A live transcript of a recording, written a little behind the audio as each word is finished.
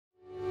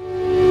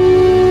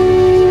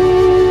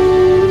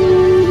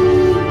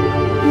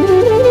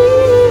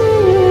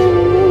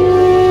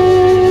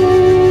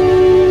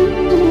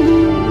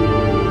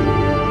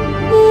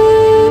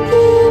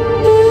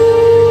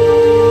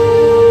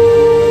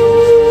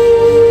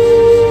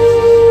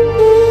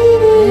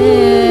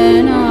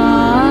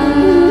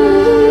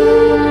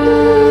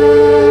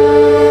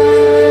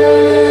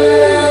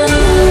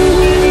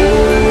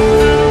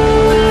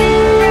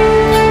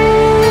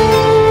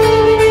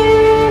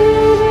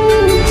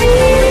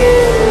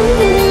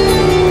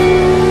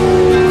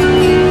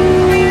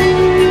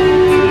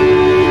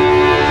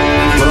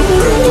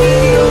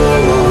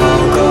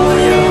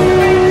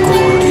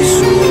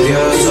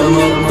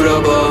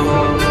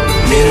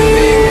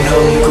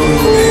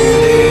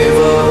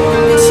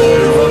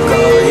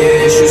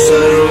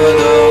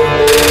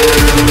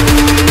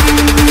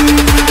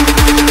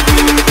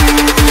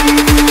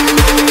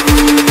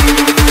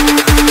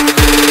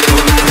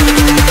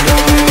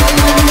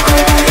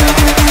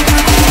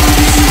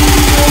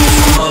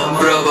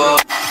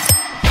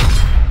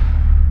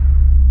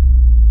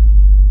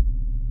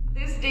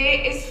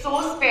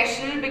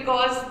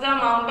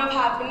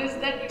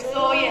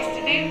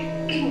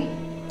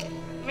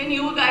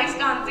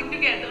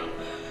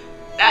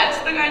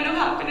the kind of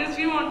happiness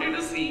we wanted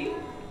to see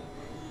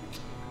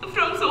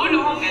from so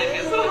long, and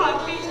we're so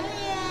happy.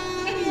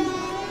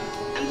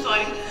 I'm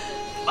sorry,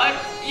 but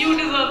you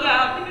deserve the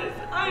happiness.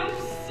 I'm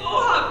so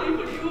happy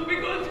for you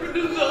because you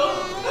deserve.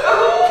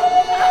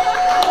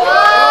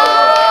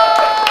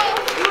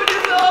 You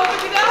deserve to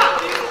be the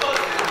happiest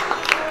person.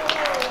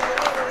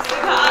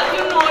 Siddharth,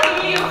 you're not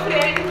only a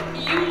friend,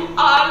 you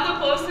are the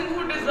person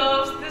who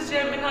deserves this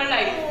gem in her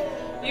life.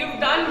 You've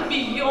done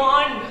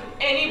beyond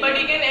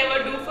anybody can ever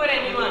do for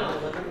anyone.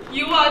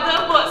 You are the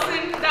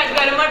person that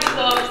Garima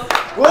deserves.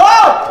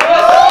 Whoa!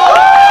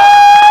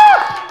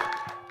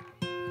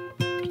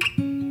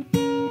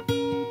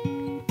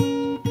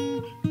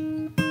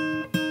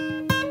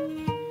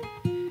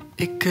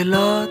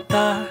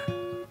 इकलौता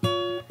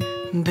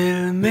दिल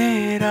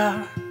मेरा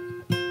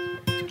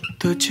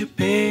तुझ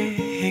पे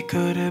ही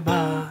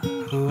कुर्बा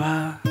हुआ,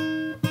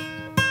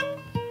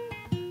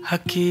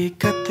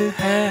 हकीकत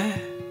है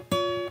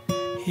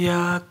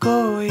या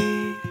कोई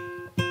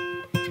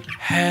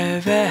है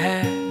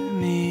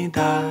वहमी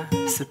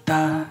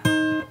दास्तां,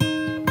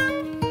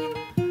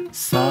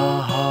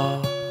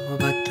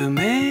 सोहबत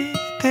में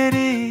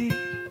तेरी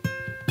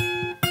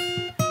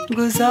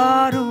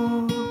गुजारूं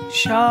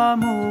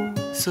शामो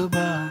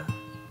सुबह,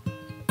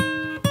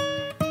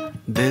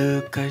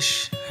 दिलकश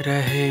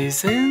रहे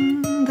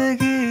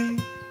जिंदगी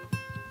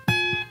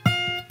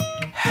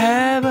है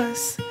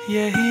बस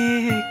यही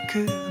एक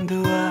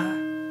दुआ,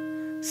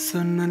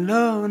 सुन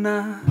लो ना।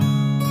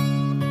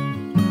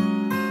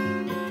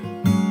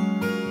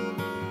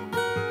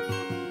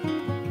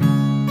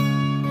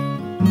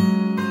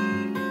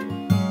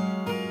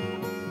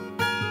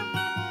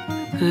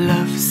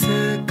 लफ्ज़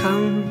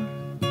कम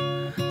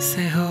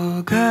से हो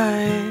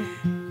गए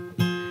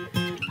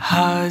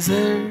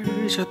हाजिर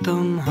जो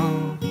तुम हो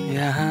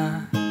यहाँ,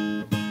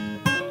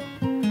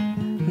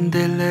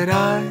 दिल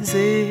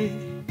राज़ी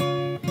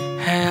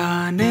है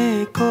आने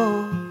को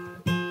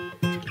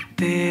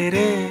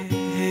तेरे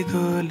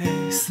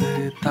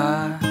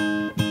गुलिस्तां,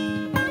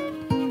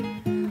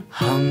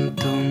 हम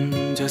तुम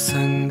जो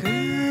संग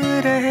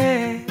रहे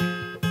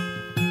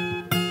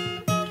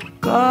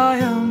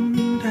कायम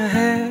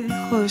रहे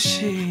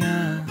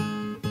खुशियाँ,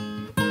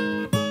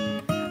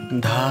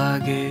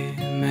 धागे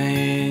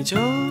मैं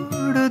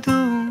जोड़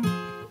दूं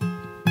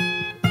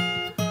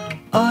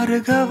और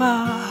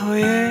गवाह हो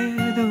ये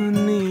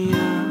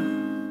दुनिया।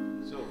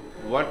 So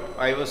what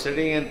I was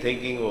sitting and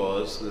thinking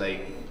was,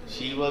 like,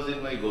 she was in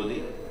my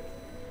godi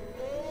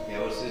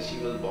ever since she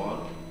was born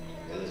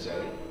as a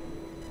child,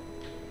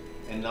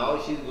 and now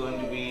she's going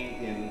to be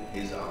in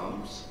his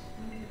arms.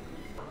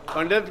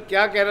 पंडित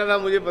क्या कहना था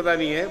मुझे पता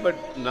नहीं है, but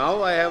now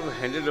I have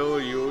handed over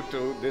you to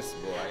this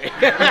boy.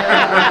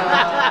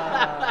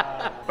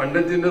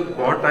 पंडित जी ने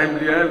बहुत time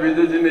लिया है,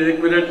 विजय जी ने 1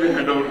 मिनट में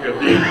हैंड ओवर कर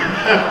दिया।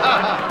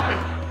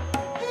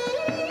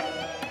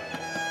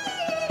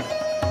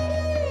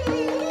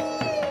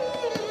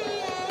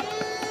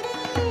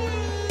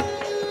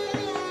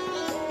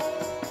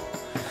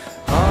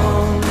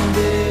 On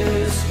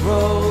this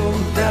road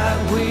that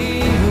we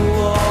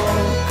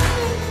walk,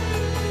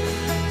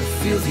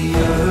 feel the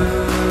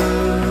earth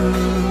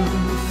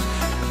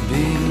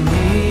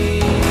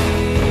beneath.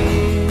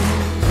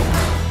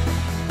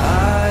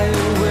 I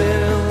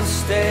will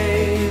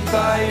stay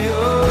by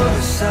your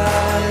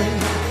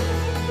side,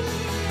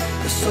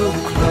 so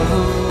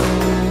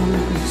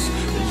close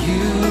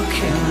you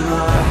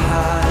cannot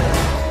hide.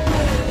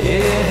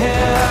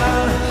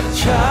 Yeah,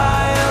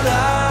 child,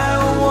 I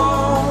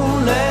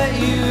won't let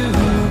you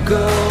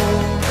go.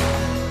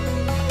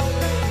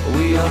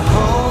 We are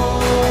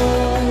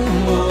homeward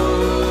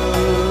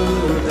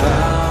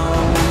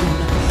bound.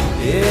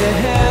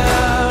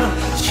 Yeah,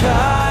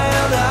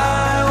 child,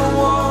 I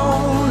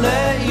won't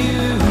let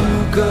you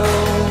go.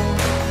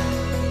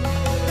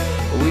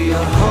 We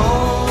are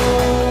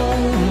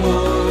homeward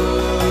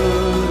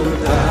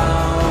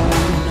bound.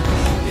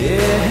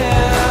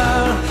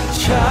 Yeah,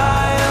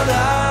 child,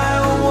 I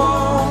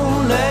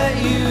won't let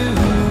you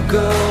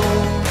go.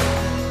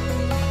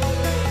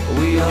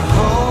 We are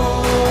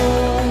homeward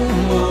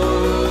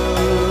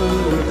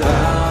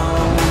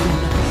bound.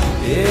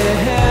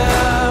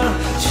 Yeah,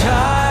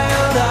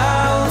 child,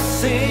 I'll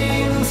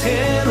sing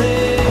till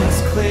it's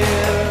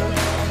clear.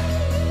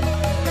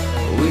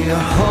 We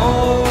are homeward.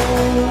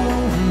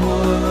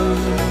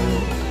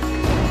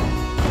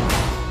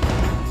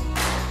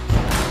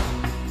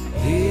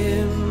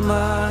 Hear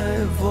my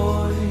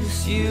voice,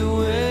 you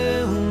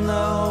will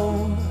know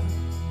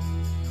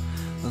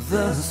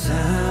the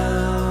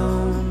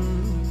sound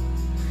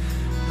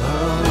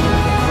of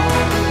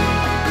home.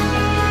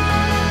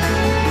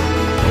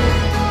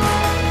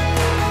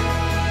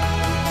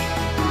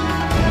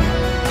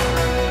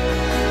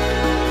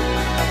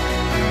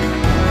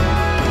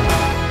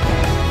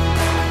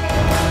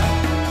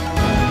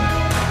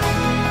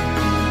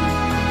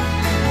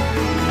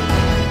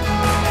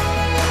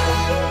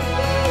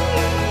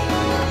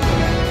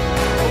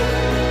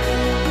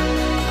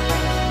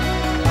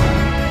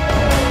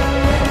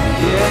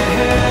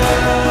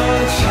 Yeah,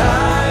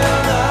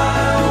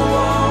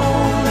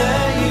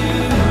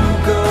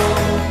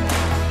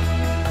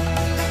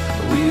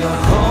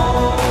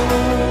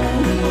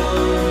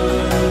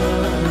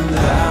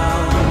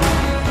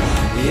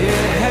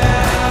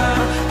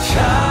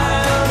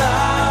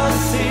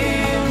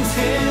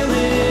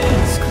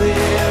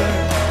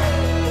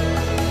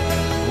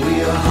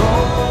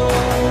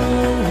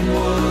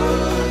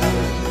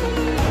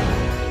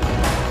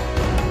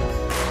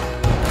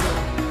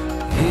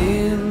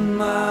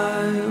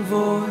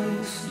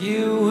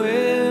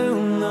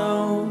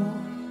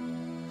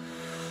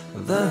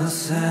 the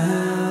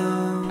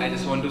sound. I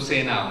just want to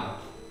say now,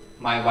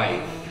 my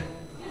wife.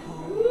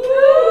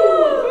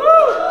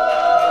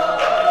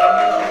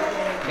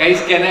 Guys,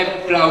 can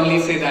I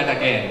proudly say that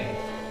again?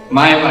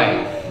 My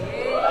wife.